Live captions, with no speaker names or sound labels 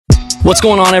What's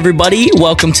going on, everybody?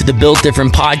 Welcome to the Built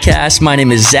Different podcast. My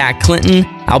name is Zach Clinton.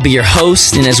 I'll be your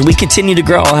host, and as we continue to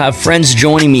grow, I'll have friends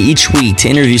joining me each week to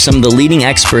interview some of the leading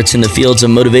experts in the fields of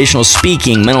motivational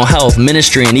speaking, mental health,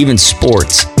 ministry, and even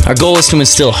sports. Our goal is to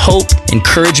instill hope,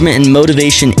 encouragement, and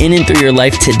motivation in and through your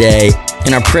life today.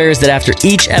 And our prayer is that after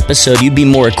each episode, you'd be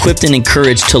more equipped and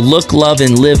encouraged to look, love,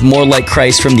 and live more like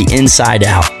Christ from the inside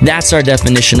out. That's our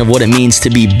definition of what it means to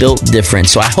be built different.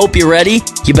 So I hope you're ready.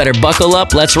 You better buckle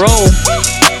up. Let's roll.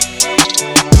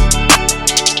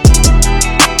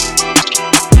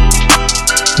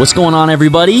 What's going on,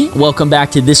 everybody? Welcome back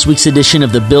to this week's edition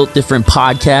of the Built Different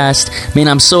podcast. Man,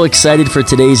 I'm so excited for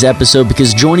today's episode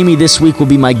because joining me this week will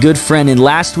be my good friend and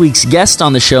last week's guest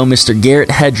on the show, Mr. Garrett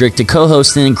Hedrick, to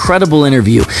co-host an incredible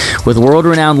interview with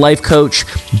world-renowned life coach,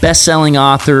 best-selling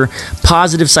author,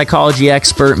 positive psychology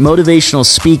expert, motivational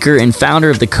speaker, and founder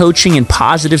of the Coaching and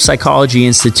Positive Psychology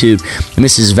Institute,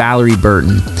 Mrs. Valorie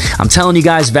Burton. I'm telling you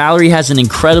guys, Valorie has an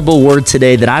incredible word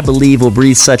today that I believe will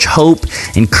breathe such hope,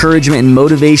 encouragement, and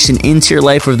motivation into your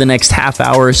life over the next half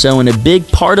hour or so. And a big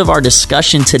part of our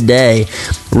discussion today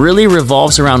really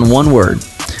revolves around one word: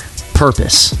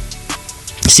 purpose.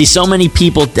 See, so many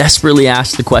people desperately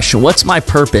ask the question, what's my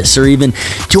purpose? Or even,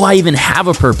 do I even have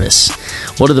a purpose?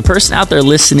 Well, to the person out there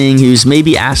listening who's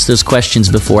maybe asked those questions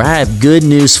before, I have good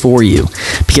news for you.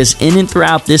 Because in and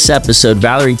throughout this episode,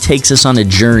 Valorie takes us on a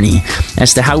journey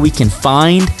as to how we can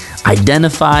find,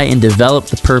 identify, and develop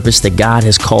the purpose that God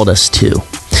has called us to.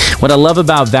 What I love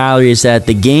about Valorie is that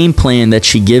the game plan that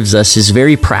she gives us is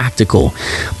very practical.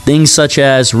 Things such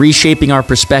as reshaping our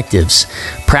perspectives,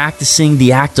 practicing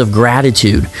the act of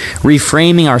gratitude,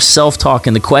 reframing our self-talk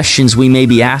and the questions we may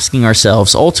be asking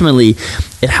ourselves. Ultimately,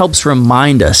 it helps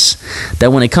remind us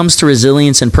that when it comes to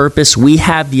resilience and purpose, we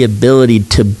have the ability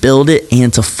to build it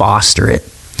and to foster it.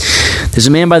 There's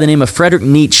a man by the name of Friedrich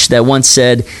Nietzsche that once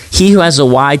said, "He who has a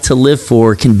why to live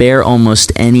for can bear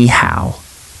almost any how."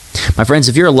 My friends,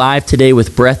 if you're alive today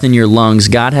with breath in your lungs,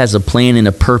 God has a plan and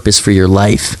a purpose for your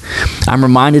life. I'm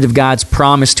reminded of God's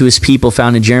promise to his people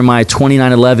found in Jeremiah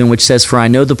 29:11, which says, "For I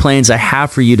know the plans I have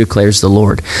for you, declares the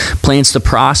Lord. Plans to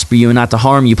prosper you and not to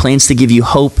harm you, plans to give you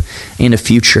hope and a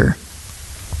future."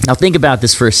 Now think about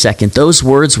this for a second. Those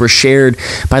words were shared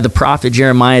by the prophet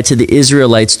Jeremiah to the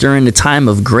Israelites during a time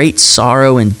of great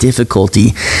sorrow and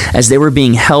difficulty as they were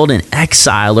being held in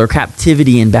exile or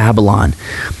captivity in Babylon.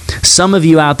 Some of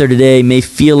you out there today may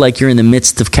feel like you're in the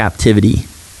midst of captivity,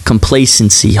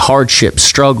 complacency, hardship,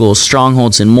 struggles,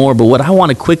 strongholds, and more. But what I want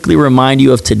to quickly remind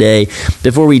you of today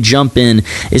before we jump in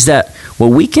is that what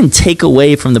we can take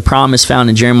away from the promise found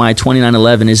in Jeremiah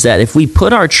 29:11 is that if we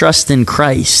put our trust in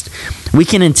Christ, we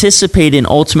can anticipate an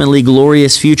ultimately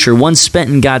glorious future, one spent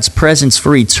in God's presence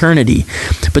for eternity.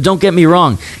 But don't get me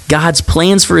wrong, God's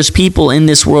plans for his people in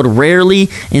this world rarely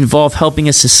involve helping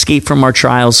us escape from our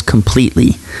trials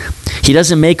completely. He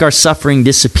doesn't make our suffering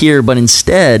disappear, but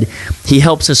instead, he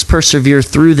helps us persevere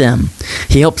through them.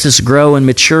 He helps us grow and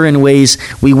mature in ways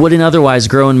we wouldn't otherwise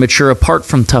grow and mature apart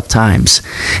from tough times.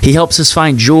 He helps us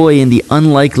find joy in the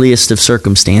unlikeliest of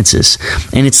circumstances.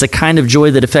 And it's the kind of joy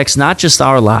that affects not just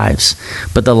our lives,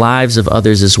 but the lives of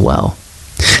others as well.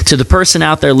 To the person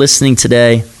out there listening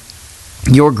today,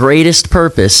 your greatest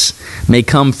purpose may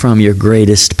come from your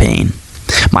greatest pain.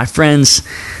 My friends,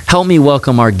 help me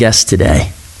welcome our guest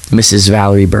today, Mrs.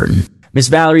 Valorie Burton. Miss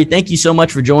Valorie, thank you so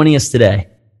much for joining us today.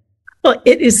 Well,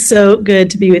 it is so good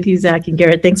to be with you, Zach and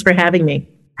Garrett. Thanks for having me.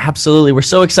 Absolutely. We're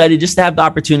so excited just to have the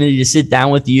opportunity to sit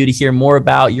down with you to hear more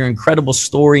about your incredible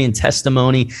story and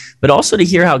testimony, but also to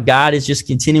hear how God is just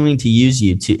continuing to use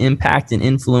you to impact and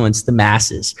influence the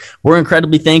masses. We're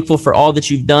incredibly thankful for all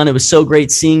that you've done. It was so great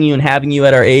seeing you and having you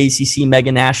at our AACC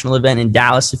Mega National event in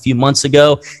Dallas a few months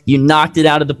ago. You knocked it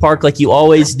out of the park like you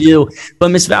always do.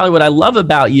 But Miss Valorie, what I love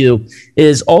about you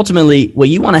is ultimately what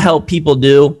you want to help people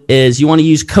do is you want to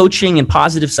use coaching and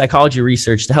positive psychology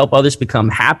research to help others become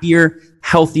happier,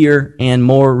 healthier, and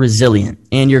more resilient.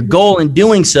 And your goal in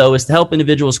doing so is to help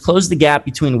individuals close the gap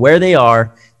between where they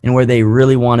are and where they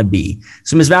really want to be.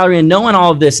 So Ms. Valorie, in knowing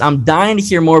all of this, I'm dying to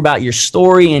hear more about your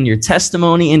story and your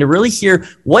testimony and to really hear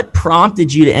what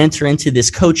prompted you to enter into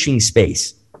this coaching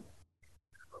space.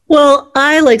 Well,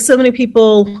 I, like so many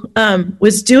people,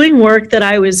 was doing work that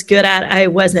I was good at. I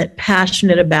wasn't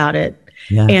passionate about it.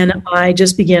 Yeah. And I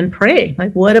just began praying,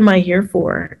 like, what am I here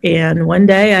for? And one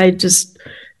day I just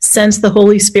sensed the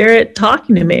Holy Spirit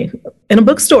talking to me in a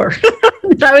bookstore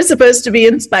that I was supposed to be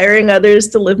inspiring others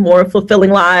to live more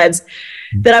fulfilling lives,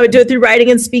 that I would do it through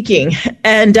writing and speaking.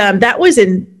 And that was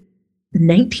in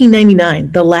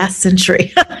 1999, the last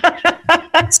century.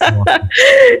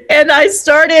 And I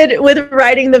started with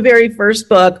writing the very first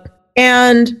book.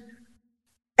 And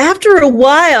after a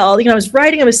while, I was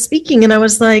writing, I was speaking, and I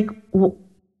was like,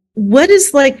 what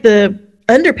is like the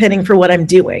underpinning for what I'm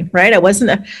doing, right? I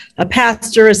wasn't a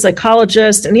pastor, a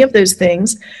psychologist, any of those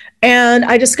things. And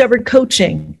I discovered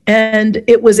coaching, and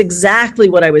it was exactly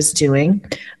what I was doing.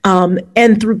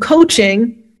 And through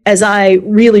coaching, as I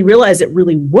really realized it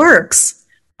really works,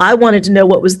 I wanted to know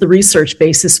what was the research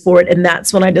basis for it. And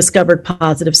that's when I discovered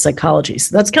positive psychology.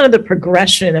 So that's kind of the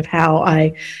progression of how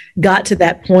I got to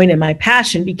that point. And my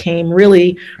passion became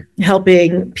really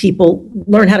helping people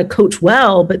learn how to coach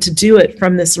well, but to do it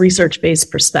from this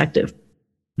research-based perspective.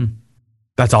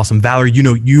 That's awesome. Valorie,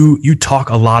 you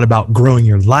talk a lot about growing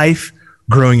your life,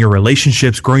 growing your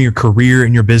relationships, growing your career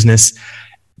and your business.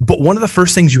 But one of the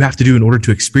first things you have to do in order to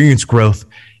experience growth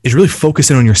is really focus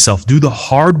in on yourself. Do the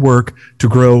hard work to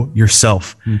grow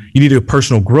yourself. You need a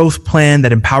personal growth plan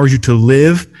that empowers you to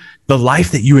live the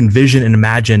life that you envision and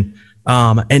imagine.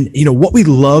 And what we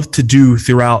love to do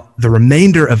throughout the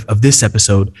remainder of this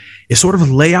episode is sort of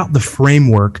lay out the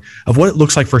framework of what it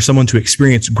looks like for someone to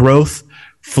experience growth,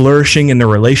 flourishing in their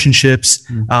relationships,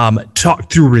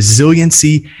 talk through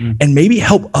resiliency, and maybe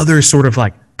help others sort of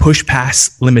like push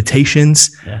past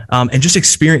limitations, and just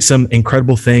experience some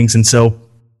incredible things. And so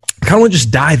I kind of want to just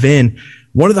dive in.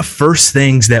 One of the first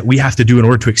things that we have to do in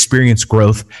order to experience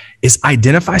growth is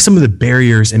identify some of the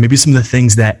barriers and maybe some of the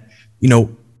things that,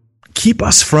 keep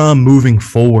us from moving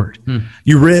forward.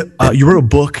 You wrote a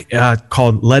book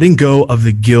called Letting Go of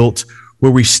the Guilt,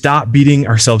 where we stop beating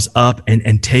ourselves up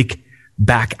and take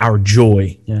back our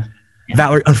joy.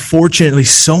 Valorie, unfortunately,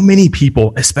 so many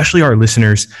people, especially our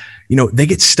listeners, they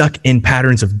get stuck in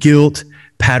patterns of guilt,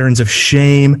 patterns of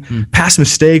shame, past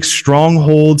mistakes,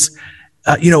 strongholds.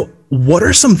 What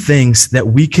are some things that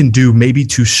we can do maybe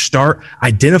to start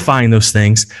identifying those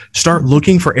things, start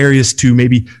looking for areas to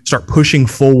maybe start pushing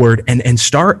forward and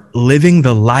start living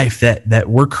the life that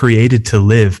we're created to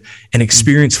live and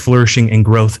experience flourishing and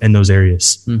growth in those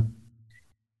areas?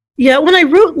 Yeah, when I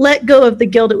wrote Let Go of the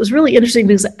Guilt, it was really interesting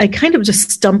because I kind of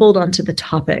just stumbled onto the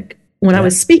topic when I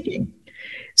was speaking.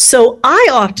 So I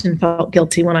often felt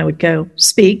guilty when I would go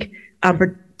speak,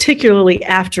 particularly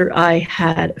after I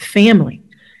had family.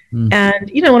 And,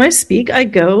 when I speak, I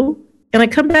go and I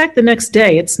come back the next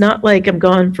day. It's not like I'm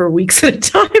gone for weeks at a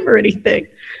time or anything.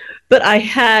 But I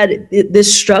had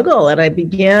this struggle, and I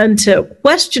began to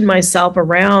question myself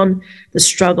around the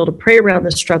struggle, to pray around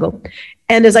the struggle.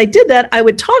 And as I did that, I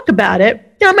would talk about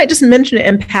it. I might just mention it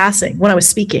in passing when I was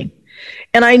speaking.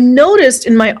 And I noticed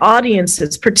in my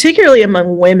audiences, particularly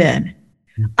among women,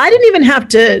 I didn't even have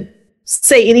to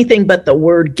say anything but the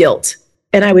word guilt.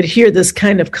 And I would hear this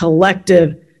kind of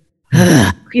collective,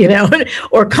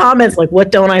 or comments like,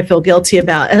 what don't I feel guilty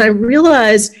about? And I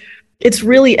realized it's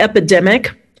really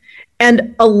epidemic.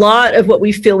 And a lot of what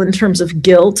we feel in terms of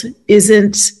guilt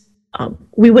isn't,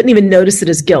 we wouldn't even notice it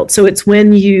as guilt. So it's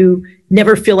when you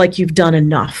never feel like you've done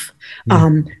enough.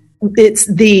 It's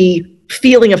the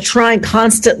feeling of trying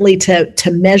constantly to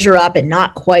measure up and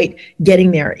not quite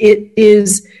getting there. It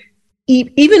is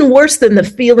even worse than the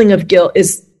feeling of guilt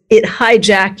is it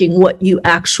hijacking what you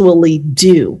actually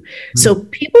do. So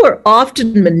people are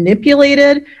often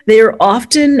manipulated. They are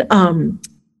often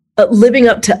living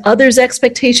up to others'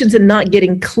 expectations and not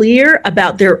getting clear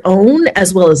about their own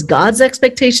as well as God's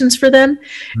expectations for them.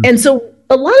 And so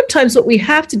a lot of times what we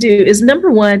have to do is,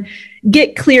 number one,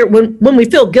 get clear when we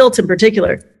feel guilt in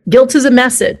particular. Guilt is a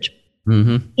message.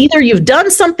 Either you've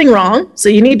done something wrong, so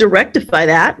you need to rectify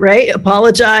that, right?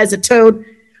 Apologize, atone,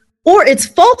 or it's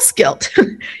false guilt.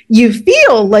 You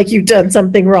feel like you've done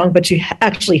something wrong, but you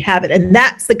actually haven't. And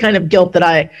that's the kind of guilt that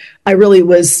I really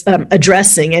was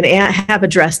addressing and have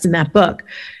addressed in that book.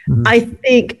 I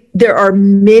think there are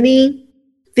many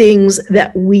things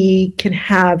that we can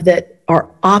have that are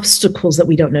obstacles that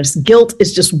we don't notice. Guilt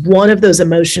is just one of those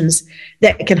emotions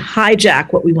that can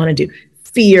hijack what we want to do.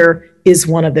 Fear is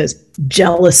one of those.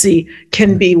 Jealousy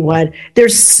can be one.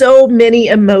 There's so many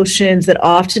emotions that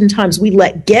oftentimes we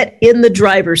let get in the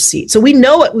driver's seat. So we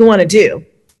know what we want to do.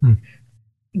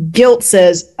 Guilt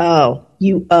says, oh,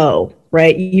 you owe,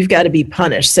 right? You've got to be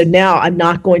punished. So now I'm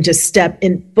not going to step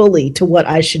in fully to what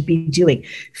I should be doing.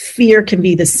 Fear can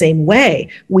be the same way.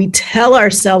 We tell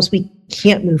ourselves we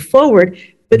can't move forward,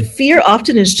 but fear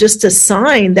often is just a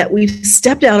sign that we've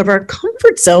stepped out of our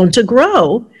comfort zone to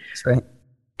grow. That's right.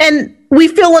 And we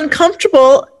feel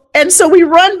uncomfortable. And so we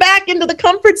run back into the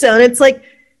comfort zone. It's like,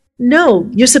 no,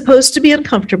 you're supposed to be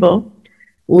uncomfortable.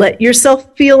 Let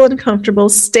yourself feel uncomfortable.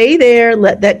 Stay there.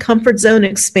 Let that comfort zone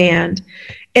expand.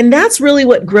 And that's really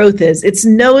what growth is. It's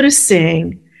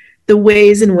noticing the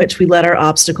ways in which we let our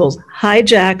obstacles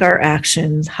hijack our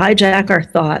actions, hijack our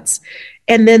thoughts,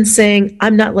 and then saying,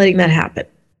 I'm not letting that happen.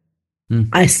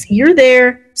 I see you're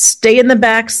there, stay in the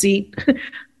back seat.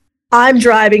 I'm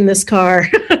driving this car.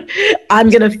 I'm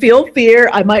going to feel fear.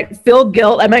 I might feel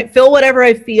guilt. I might feel whatever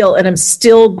I feel, and I'm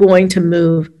still going to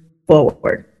move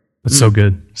forward. That's so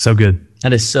good. So good.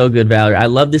 That is so good, Valerie. I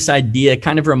love this idea. It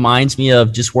kind of reminds me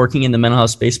of just working in the mental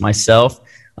health space myself.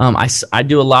 I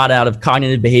do a lot out of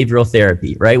cognitive behavioral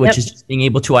therapy, right? Which is just being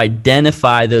able to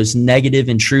identify those negative,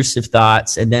 intrusive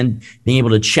thoughts and then being able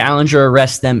to challenge or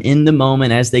arrest them in the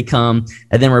moment as they come,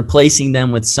 and then replacing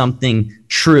them with something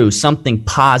true, something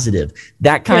positive.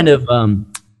 That kind of,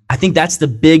 I think that's the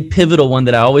big pivotal one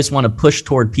that I always want to push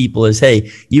toward people is,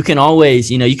 hey, you can always,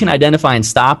 you can identify and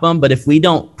stop them, but if we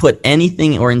don't put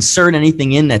anything or insert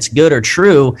anything in that's good or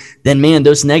true, then man,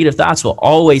 those negative thoughts will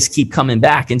always keep coming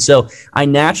back. And so I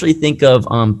naturally think of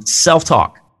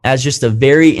self-talk as just a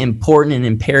very important and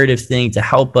imperative thing to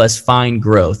help us find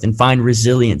growth and find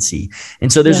resiliency.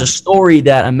 And so there's a story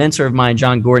that a mentor of mine,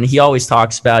 John Gordon, he always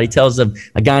talks about. He tells of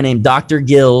a guy named Dr.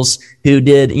 Gills who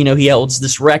did, he holds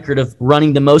this record of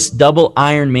running the most double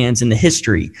Ironmans in the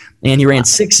history. And he ran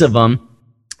 6 of them.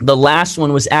 The last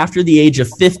one was after the age of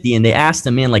 50, and they asked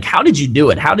him, man, like, how did you do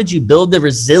it? How did you build the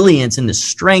resilience and the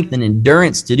strength and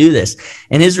endurance to do this?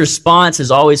 And his response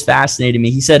has always fascinated me.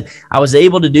 He said, I was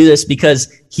able to do this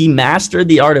because he mastered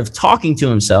the art of talking to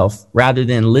himself rather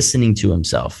than listening to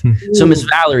himself. So, Ms.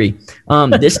 Valerie,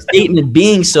 this statement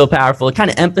being so powerful, it kind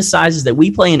of emphasizes that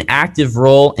we play an active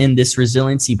role in this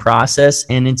resiliency process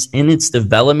and its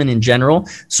development in general.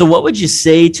 So what would you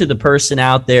say to the person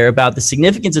out there about the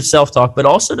significance of self-talk, but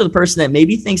also to the person that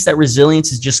maybe thinks that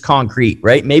resilience is just concrete,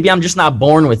 right? Maybe I'm just not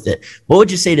born with it. What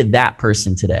would you say to that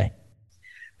person today?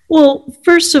 Well,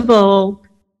 first of all,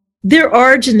 there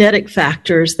are genetic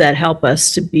factors that help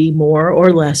us to be more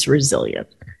or less resilient.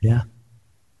 Yeah.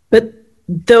 But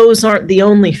those aren't the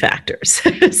only factors.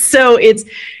 So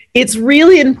it's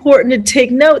really important to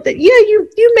take note that,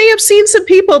 you may have seen some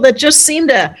people that just seem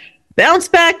to bounce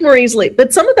back more easily,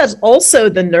 but some of that's also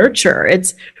the nurture.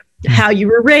 It's how you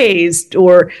were raised,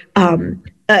 or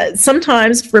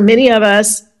sometimes for many of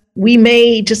us, we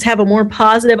may just have a more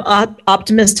positive,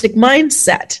 optimistic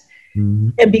mindset.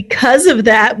 And because of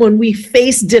that, when we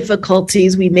face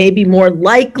difficulties, we may be more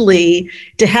likely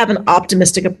to have an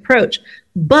optimistic approach.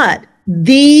 But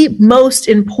the most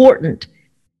important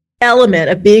element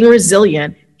of being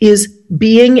resilient is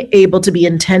being able to be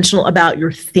intentional about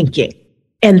your thinking.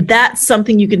 And that's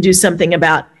something you can do something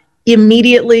about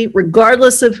immediately,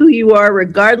 regardless of who you are,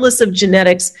 regardless of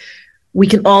genetics. We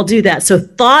can all do that. So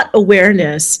thought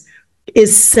awareness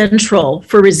is central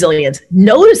for resilience.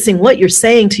 Noticing what you're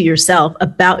saying to yourself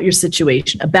about your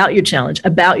situation, about your challenge,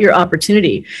 about your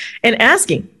opportunity, and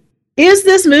asking, is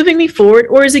this moving me forward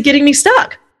or is it getting me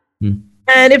stuck?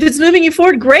 And if it's moving you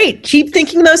forward, great. Keep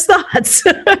thinking those thoughts.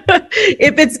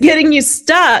 If it's getting you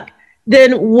stuck,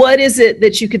 then what is it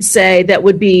that you could say that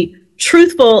would be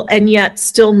truthful and yet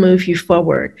still move you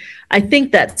forward? I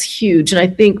think that's huge. And I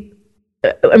think,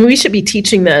 we should be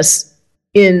teaching this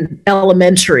in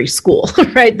elementary school,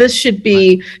 right? This should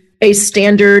be a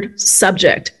standard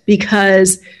subject,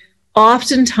 because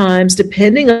oftentimes,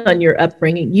 depending on your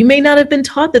upbringing, you may not have been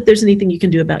taught that there's anything you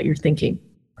can do about your thinking.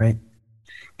 Right.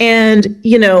 And,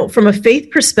 from a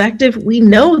faith perspective, we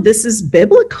know this is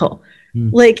biblical.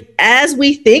 Like, as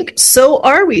we think, so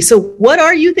are we. So what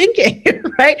are you thinking,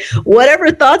 right?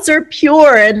 Whatever thoughts are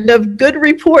pure and of good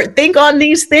report, think on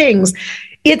these things.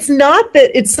 It's not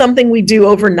that it's something we do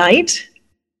overnight.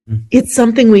 It's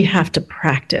something we have to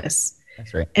practice.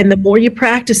 That's right. And the more you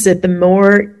practice it, the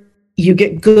more you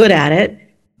get good at it,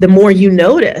 the more you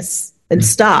notice and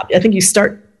stop. I think you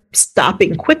start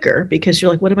stopping quicker because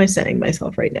you're like, what am I saying to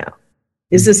myself right now?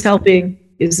 Is this helping?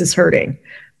 Is this hurting?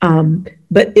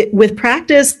 But with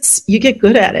practice, you get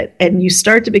good at it, and you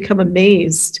start to become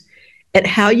amazed at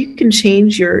how you can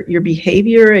change your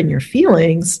behavior and your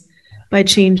feelings by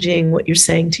changing what you're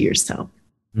saying to yourself.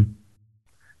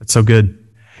 That's so good.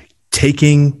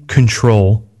 Taking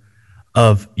control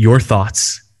of your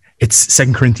thoughts. It's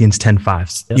 2 Corinthians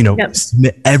 10:5.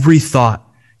 Submit every thought,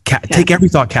 take every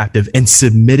thought captive and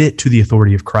submit it to the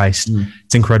authority of Christ.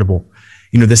 It's incredible.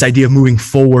 This idea of moving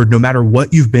forward, no matter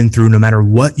what you've been through, no matter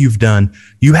what you've done,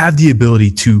 you have the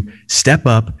ability to step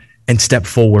up and step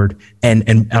forward.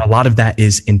 And a lot of that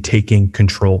is in taking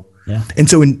control. Yeah. And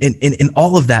so in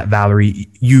all of that, Valerie,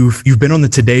 you've been on the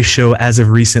Today Show as of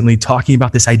recently, talking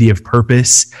about this idea of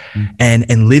purpose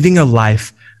and living a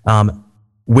life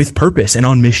with purpose and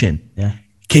on mission. Yeah.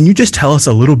 Can you just tell us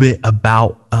a little bit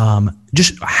about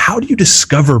just how do you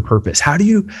discover purpose? How do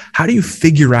you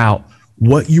figure out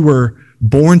what you were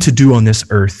born to do on this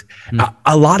earth.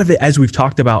 A lot of it, as we've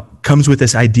talked about, comes with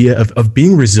this idea of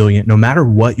being resilient no matter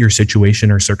what your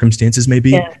situation or circumstances may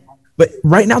be. Yeah. But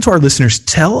right now, to our listeners,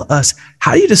 tell us,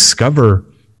 how do you discover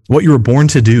what you were born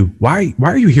to do? Why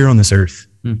are you here on this earth?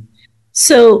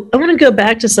 So I want to go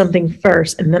back to something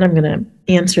first, and then I'm going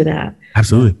to answer that.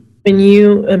 Absolutely. When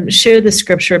you share the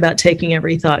scripture about taking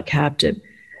every thought captive,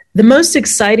 the most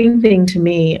exciting thing to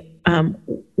me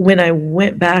when I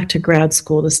went back to grad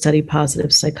school to study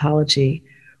positive psychology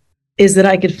is that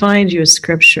I could find you a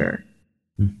scripture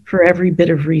for every bit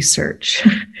of research.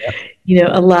 Yep.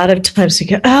 A lot of times you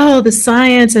go, oh, the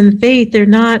science and faith, they're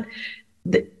not.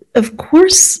 Of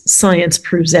course, science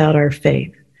proves out our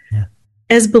faith. Yeah.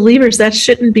 As believers, that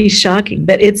shouldn't be shocking,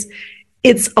 but it's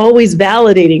always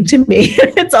validating to me.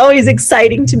 It's always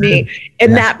exciting to me.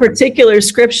 And that particular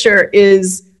scripture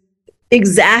is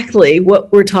exactly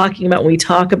what we're talking about when we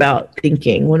talk about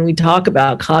thinking, when we talk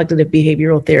about cognitive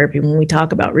behavioral therapy, when we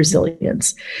talk about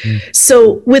resilience.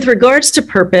 So with regards to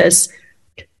purpose,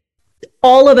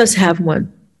 all of us have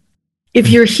one. If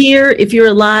you're here, if you're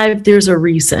alive, there's a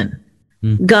reason.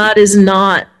 God is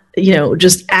not,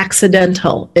 just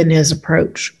accidental in his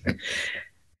approach.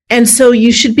 And so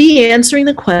you should be answering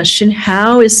the question,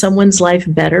 how is someone's life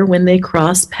better when they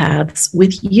cross paths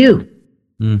with you?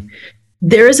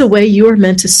 There is a way you are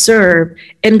meant to serve,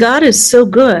 and God is so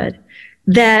good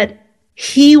that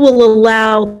he will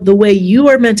allow the way you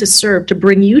are meant to serve to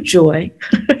bring you joy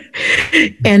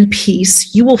and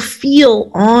peace. You will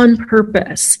feel on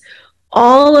purpose.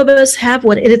 All of us have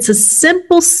one, and it's a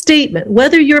simple statement.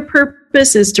 Whether your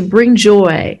purpose is to bring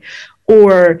joy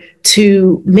or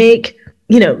to make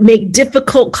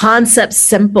difficult concepts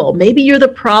simple. Maybe you're the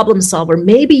problem solver.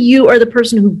 Maybe you are the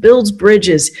person who builds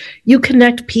bridges. You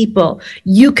connect people.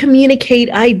 You communicate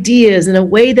ideas in a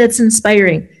way that's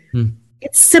inspiring.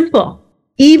 It's simple.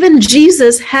 Even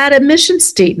Jesus had a mission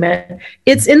statement.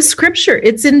 It's in scripture.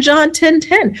 It's in John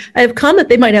 10:10. I have come that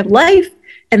they might have life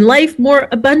and life more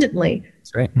abundantly.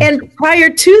 That's right. And prior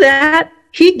to that,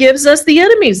 he gives us the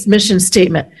enemy's mission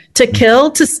statement: to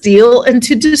kill, to steal, and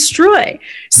to destroy.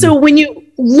 So when you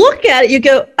look at it, you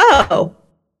go, oh,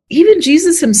 even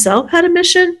Jesus himself had a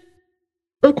mission?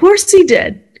 Of course he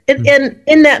did. And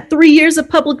in that 3 years of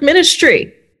public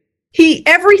ministry,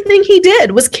 everything he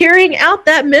did was carrying out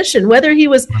that mission, whether he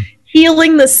was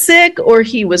healing the sick or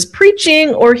he was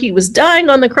preaching or he was dying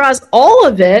on the cross. All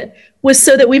of it was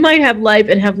so that we might have life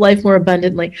and have life more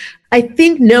abundantly. I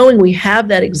think knowing we have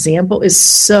that example is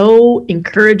so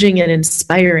encouraging and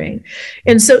inspiring.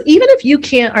 And so even if you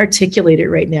can't articulate it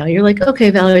right now, you're like,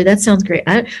 okay, Valorie, that sounds great.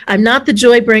 I'm not the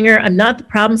joy bringer. I'm not the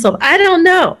problem solver. I don't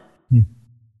know.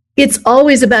 It's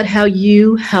always about how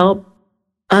you help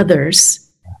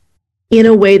others in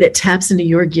a way that taps into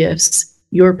your gifts,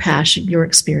 your passion, your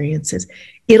experiences.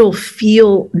 It'll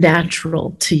feel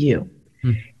natural to you.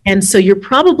 And so you're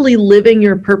probably living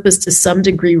your purpose to some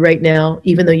degree right now,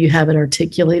 even though you haven't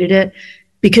articulated it,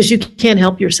 because you can't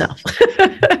help yourself.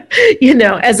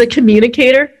 As a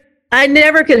communicator, I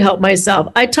never could help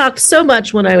myself. I talked so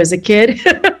much when I was a kid.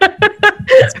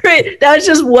 Right? That was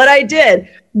just what I did.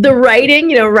 The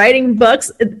writing, writing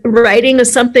books, writing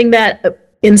is something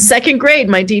that in second grade,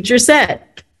 my teacher said,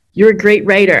 you're a great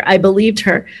writer. I believed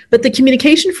her. But the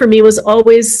communication for me was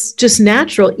always just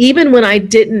natural. Even when I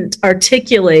didn't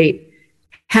articulate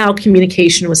how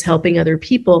communication was helping other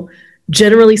people,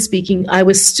 generally speaking, I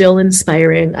was still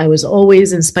inspiring. I was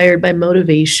always inspired by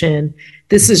motivation.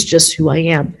 This is just who I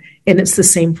am. And it's the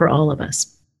same for all of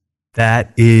us.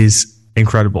 That is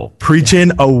incredible.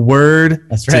 Preaching a word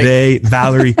today,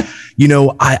 Valorie.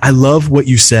 I love what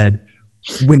you said.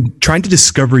 When trying to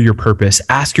discover your purpose,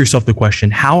 ask yourself the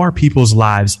question, how are people's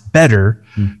lives better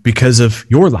because of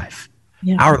your life,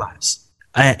 our lives?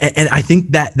 And I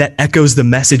think that echoes the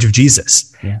message of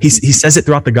Jesus. Yeah. He says it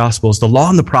throughout the Gospels. The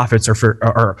law and the prophets are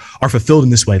fulfilled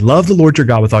in this way. Love the Lord your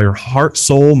God with all your heart,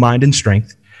 soul, mind, and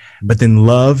strength, but then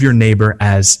love your neighbor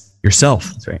as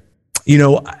yourself. That's right.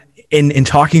 In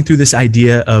talking through this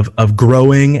idea of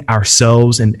growing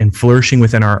ourselves and flourishing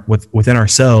within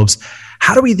ourselves,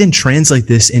 how do we then translate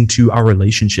this into our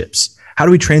relationships? How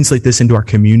do we translate this into our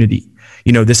community?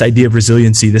 This idea of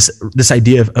resiliency, this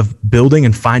idea of building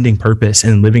and finding purpose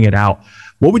and living it out.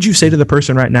 What would you say to the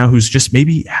person right now who's just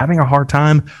maybe having a hard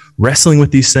time wrestling with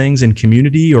these things in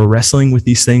community or wrestling with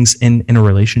these things in a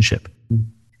relationship?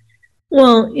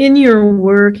 Well, in your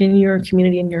work, in your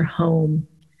community, in your home,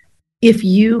 if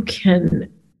you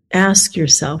can ask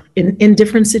yourself in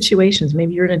different situations,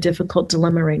 maybe you're in a difficult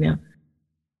dilemma right now,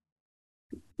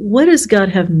 what does God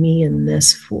have me in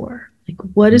this for? Like,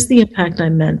 what is the impact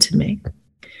I'm meant to make?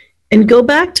 And go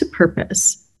back to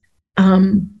purpose.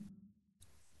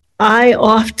 I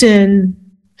often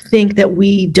think that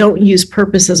we don't use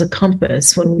purpose as a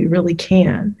compass when we really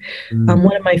can.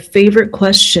 One of my favorite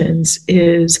questions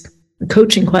is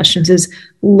coaching questions is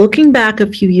looking back a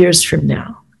few years from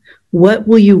now, what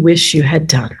will you wish you had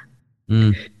done?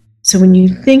 So when you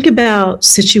think about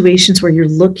situations where you're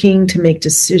looking to make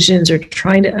decisions or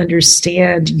trying to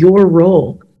understand your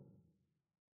role,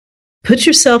 put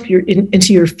yourself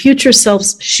into your future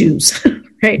self's shoes,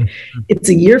 right? It's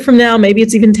a year from now, maybe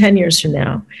it's even 10 years from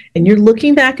now, and you're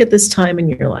looking back at this time in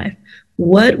your life.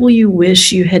 What will you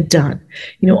wish you had done?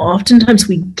 Oftentimes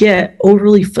we get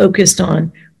overly focused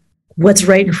on what's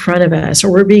right in front of us,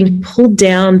 or we're being pulled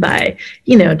down by,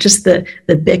 just the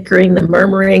bickering, the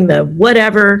murmuring, the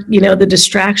whatever, the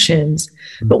distractions.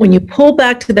 But when you pull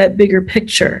back to that bigger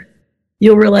picture,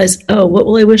 you'll realize, oh, what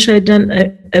will I wish I had done?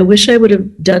 I wish I would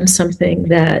have done something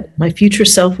that my future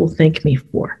self will thank me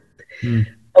for. I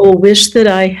will wish that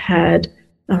I had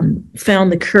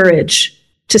found the courage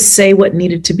to say what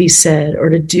needed to be said or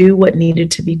to do what needed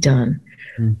to be done.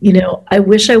 I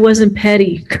wish I wasn't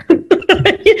petty.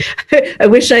 I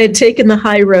wish I had taken the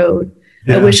high road.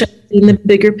 Yeah. I wish I had seen the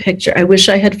bigger picture. I wish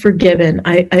I had forgiven.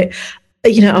 I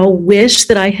wish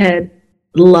that I had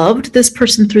loved this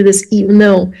person through this, even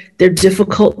though they're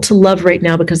difficult to love right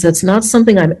now, because that's not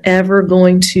something I'm ever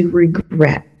going to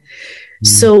regret.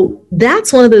 So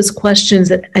that's one of those questions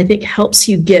that I think helps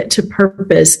you get to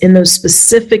purpose in those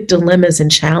specific dilemmas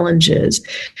and challenges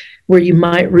where you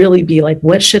might really be like,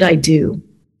 what should I do?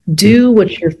 Do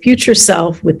what your future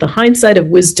self, with the hindsight of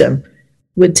wisdom,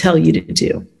 would tell you to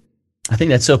do. I think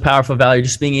that's so powerful, Valerie,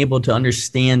 just being able to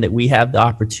understand that we have the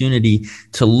opportunity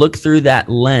to look through that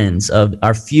lens of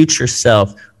our future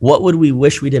self. What would we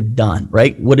wish we'd have done,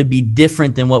 right? Would it be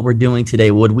different than what we're doing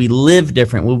today? Would we live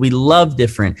different? Would we love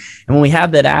different? And when we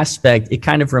have that aspect, it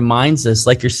kind of reminds us,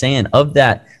 like you're saying, of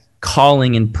that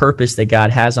calling and purpose that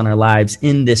God has on our lives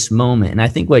in this moment. And I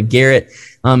think what Garrett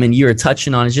and you are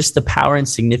touching on is just the power and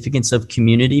significance of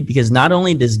community, because not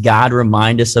only does God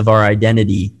remind us of our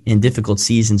identity in difficult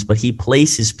seasons, but he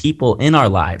places people in our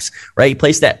lives, right? He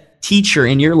placed that teacher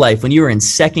in your life when you were in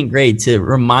second grade to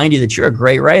remind you that you're a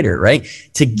great writer, right?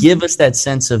 To give us that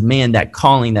sense of, man, that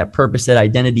calling, that purpose, that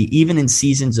identity, even in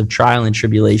seasons of trial and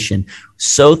tribulation.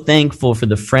 So thankful for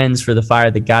the friends, for the fire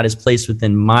that God has placed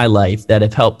within my life that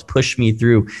have helped push me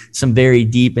through some very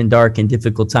deep and dark and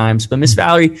difficult times. But Miss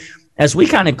Valerie, as we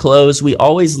kind of close, we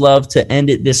always love to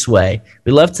end it this way.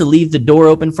 We love to leave the door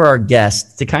open for our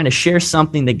guests to kind of share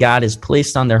something that God has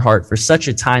placed on their heart for such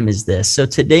a time as this. So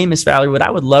today, Miss Valerie, what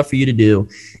I would love for you to do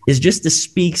is just to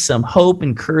speak some hope,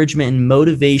 encouragement, and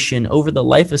motivation over the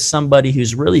life of somebody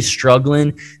who's really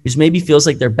struggling, who's maybe feels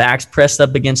like their back's pressed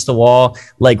up against the wall,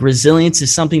 like resilience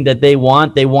is something that they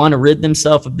want. They want to rid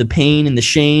themselves of the pain and the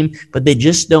shame, but they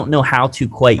just don't know how to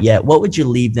quite yet. What would you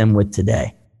leave them with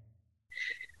today?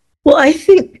 Well, I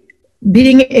think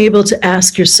being able to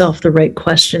ask yourself the right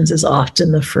questions is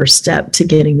often the first step to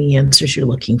getting the answers you're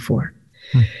looking for.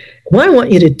 What I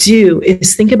want you to do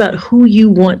is think about who you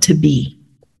want to be,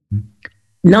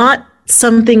 not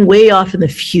something way off in the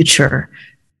future,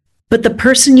 but the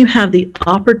person you have the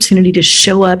opportunity to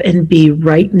show up and be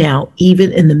right now,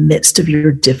 even in the midst of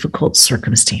your difficult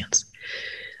circumstance.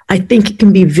 I think it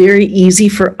can be very easy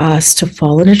for us to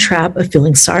fall in a trap of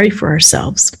feeling sorry for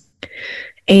ourselves.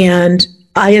 And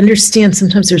I understand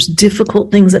sometimes there's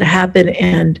difficult things that happen,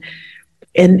 and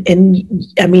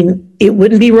I mean, it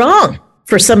wouldn't be wrong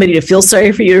for somebody to feel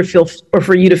sorry for you or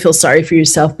for you to feel sorry for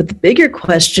yourself. But the bigger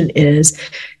question is,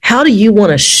 how do you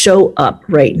want to show up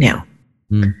right now?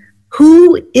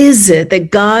 Who is it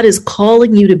that God is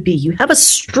calling you to be? You have a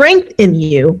strength in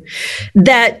you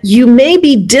that you may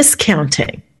be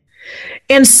discounting.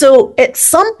 And so at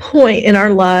some point in our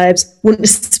lives,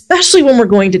 especially when we're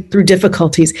going through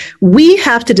difficulties, we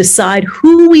have to decide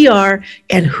who we are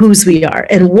and whose we are.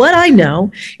 And what I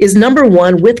know is, number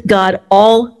one, with God,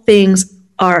 all things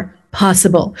are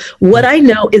possible. What I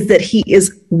know is that he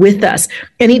is with us.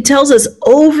 And he tells us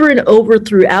over and over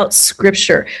throughout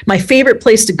Scripture. My favorite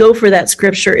place to go for that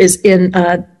Scripture is in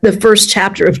the first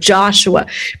chapter of Joshua.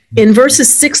 In verses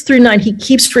 6-9, he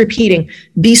keeps repeating,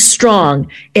 be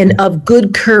strong and of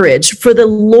good courage, for the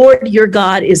Lord your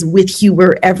God is with you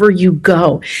wherever you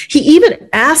go. He even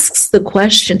asks the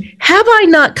question, have I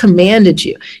not commanded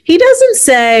you? He doesn't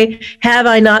say, have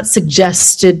I not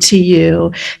suggested to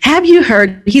you? Have you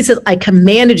heard? He says, I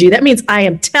commanded you. That means I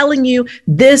am telling you,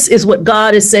 this is what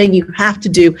God is saying you have to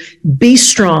do. Be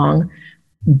strong,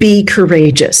 be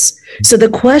courageous. So the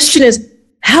question is,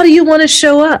 how do you want to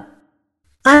show up?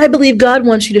 I believe God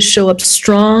wants you to show up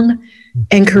strong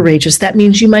and courageous. That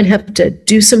means you might have to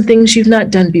do some things you've not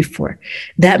done before.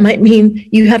 That might mean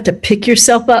you have to pick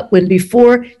yourself up when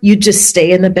before you just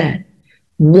stay in the bed,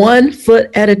 1 foot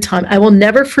at a time. I will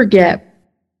never forget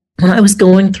when I was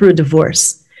going through a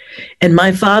divorce, and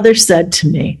my father said to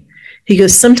me, he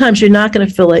goes, sometimes you're not going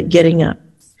to feel like getting up.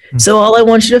 So all I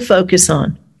want you to focus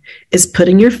on is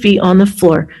putting your feet on the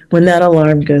floor when that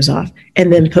alarm goes off,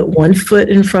 and then put 1 foot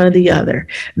in front of the other.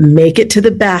 Make it to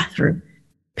the bathroom.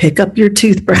 Pick up your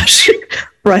toothbrush,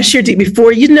 brush your teeth.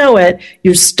 Before you know it,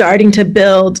 you're starting to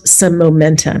build some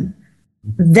momentum.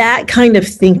 That kind of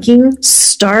thinking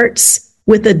starts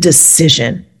with a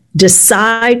decision.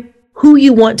 Decide who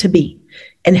you want to be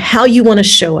and how you want to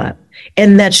show up,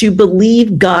 and that you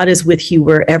believe God is with you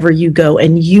wherever you go,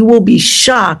 and you will be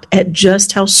shocked at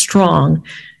just how strong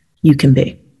you can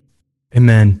be.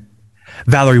 Amen.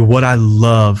 Valorie, what I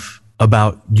love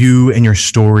about you and your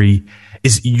story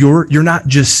is you're not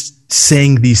just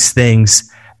saying these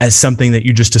things as something that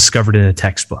you just discovered in a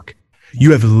textbook.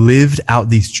 You have lived out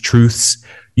these truths.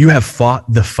 You have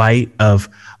fought the fight of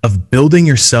building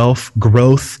yourself,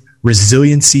 growth,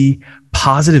 resiliency,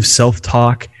 positive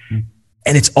self-talk,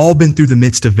 and it's all been through the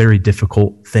midst of very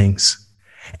difficult things.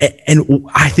 And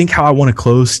I think how I want to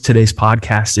close today's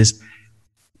podcast is,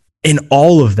 in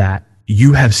all of that,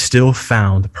 you have still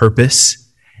found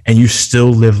purpose and you still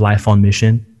live life on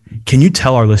mission. Can you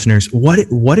tell our listeners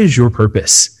what is your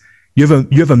purpose? You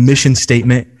have a mission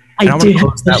statement. And I want to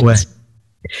close that way.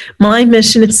 My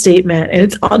mission statement, and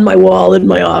it's on my wall in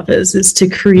my office, is to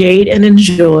create and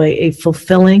enjoy a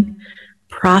fulfilling,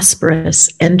 prosperous,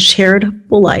 and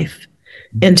charitable life,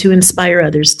 and to inspire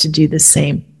others to do the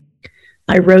same.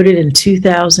 I wrote it in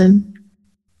 2000.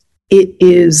 It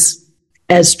is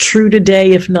as true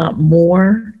today, if not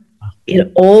more.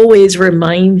 It always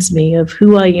reminds me of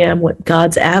who I am, what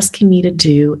God's asking me to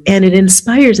do, and it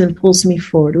inspires and pulls me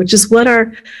forward, which is what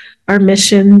our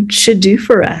mission should do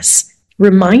for us.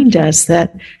 Remind us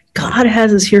that God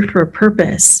has us here for a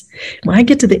purpose. When I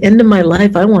get to the end of my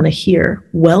life, I want to hear,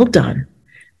 well done,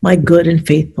 my good and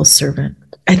faithful servant.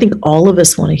 I think all of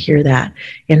us want to hear that.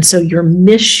 And so your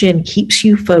mission keeps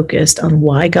you focused on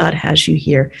why God has you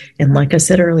here. And like I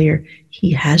said earlier,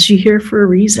 he has you here for a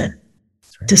reason.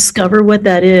 Right. Discover what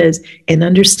that is and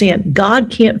understand God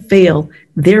can't fail.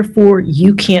 Therefore,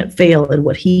 you can't fail at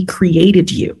what he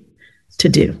created you to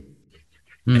do.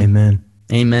 Amen.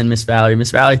 Amen, Miss Valorie.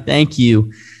 Miss Valorie, thank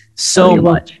you so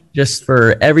much just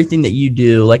for everything that you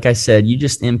do. Like I said, you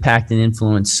just impact and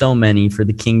influence so many for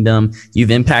the kingdom.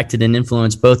 You've impacted and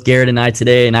influenced both Garrett and I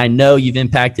today, and I know you've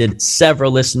impacted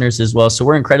several listeners as well. So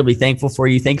we're incredibly thankful for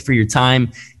you. Thank you for your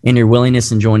time and your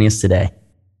willingness in joining us today.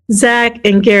 Zach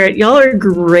and Garrett, y'all are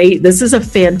great. This is a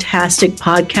fantastic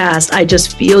podcast. I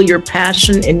just feel your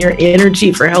passion and your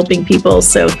energy for helping people.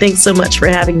 So thanks so much for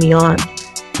having me on.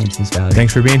 Thanks, Miss Valorie.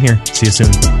 Thanks for being here. See you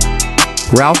soon.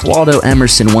 Ralph Waldo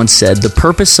Emerson once said, "The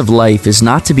purpose of life is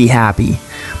not to be happy.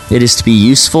 It is to be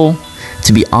useful,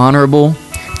 to be honorable,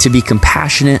 to be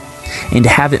compassionate, and to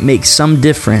have it make some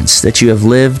difference that you have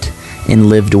lived and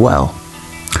lived well."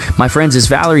 My friends, as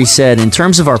Valorie said, in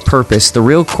terms of our purpose, the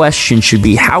real question should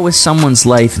be, how is someone's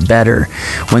life better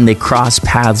when they cross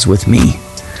paths with me?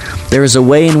 There is a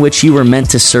way in which you were meant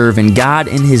to serve, and God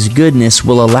in his goodness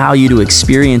will allow you to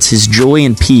experience his joy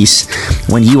and peace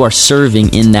when you are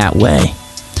serving in that way.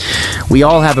 We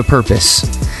all have a purpose.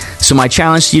 So my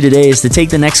challenge to you today is to take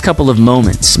the next couple of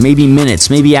moments, maybe minutes,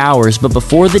 maybe hours, but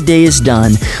before the day is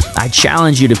done, I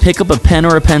challenge you to pick up a pen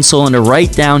or a pencil and to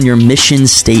write down your mission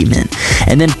statement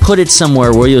and then put it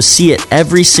somewhere where you'll see it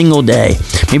every single day.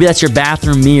 Maybe that's your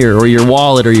bathroom mirror or your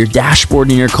wallet or your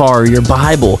dashboard in your car or your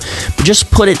Bible, but just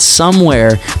put it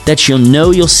somewhere that you'll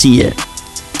know you'll see it.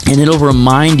 And it'll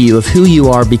remind you of who you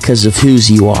are because of whose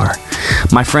you are.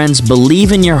 My friends,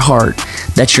 believe in your heart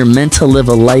that you're meant to live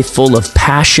a life full of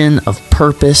passion, of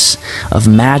purpose, of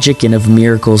magic, and of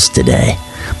miracles today.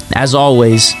 As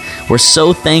always, we're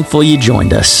so thankful you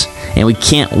joined us, and we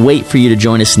can't wait for you to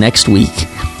join us next week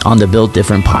on the Built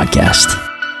Different podcast.